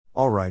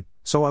Alright,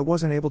 so I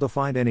wasn't able to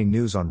find any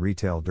news on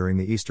retail during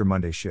the Easter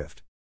Monday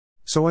shift.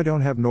 So I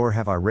don't have nor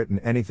have I written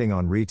anything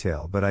on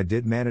retail, but I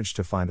did manage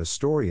to find a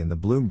story in the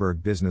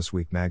Bloomberg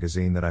Businessweek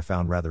magazine that I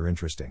found rather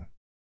interesting.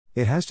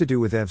 It has to do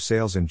with EV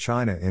sales in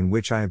China, in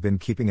which I have been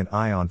keeping an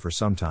eye on for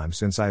some time,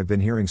 since I have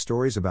been hearing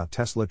stories about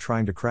Tesla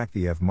trying to crack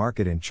the EV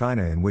market in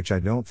China, in which I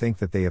don't think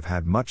that they have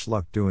had much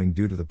luck doing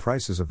due to the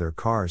prices of their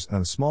cars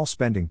and the small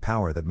spending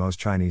power that most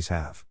Chinese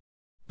have.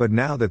 But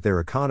now that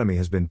their economy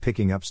has been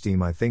picking up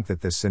steam, I think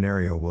that this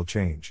scenario will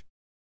change.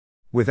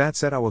 With that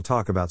said, I will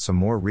talk about some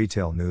more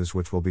retail news,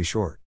 which will be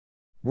short.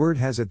 Word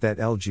has it that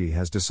LG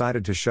has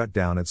decided to shut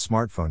down its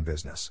smartphone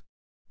business.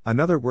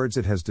 In other words,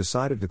 it has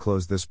decided to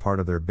close this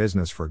part of their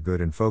business for good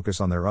and focus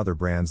on their other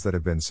brands that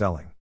have been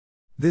selling.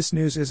 This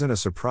news isn't a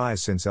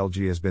surprise, since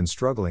LG has been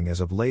struggling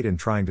as of late in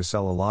trying to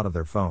sell a lot of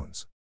their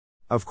phones.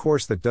 Of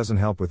course, that doesn't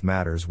help with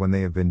matters when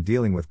they have been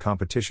dealing with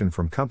competition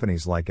from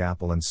companies like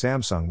Apple and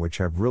Samsung, which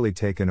have really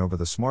taken over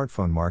the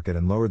smartphone market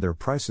and lowered their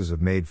prices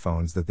of made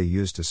phones that they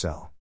used to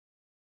sell.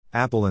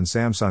 Apple and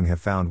Samsung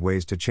have found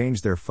ways to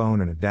change their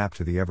phone and adapt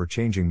to the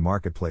ever-changing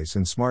marketplace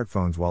in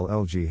smartphones, while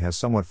LG has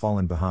somewhat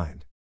fallen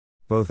behind.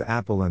 Both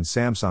Apple and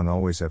Samsung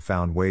always have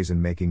found ways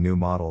in making new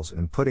models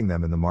and putting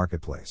them in the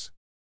marketplace.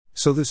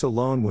 So this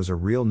alone was a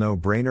real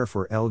no-brainer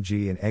for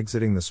LG in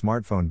exiting the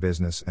smartphone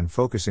business and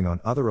focusing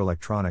on other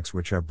electronics,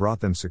 which have brought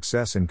them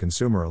success in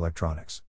consumer electronics.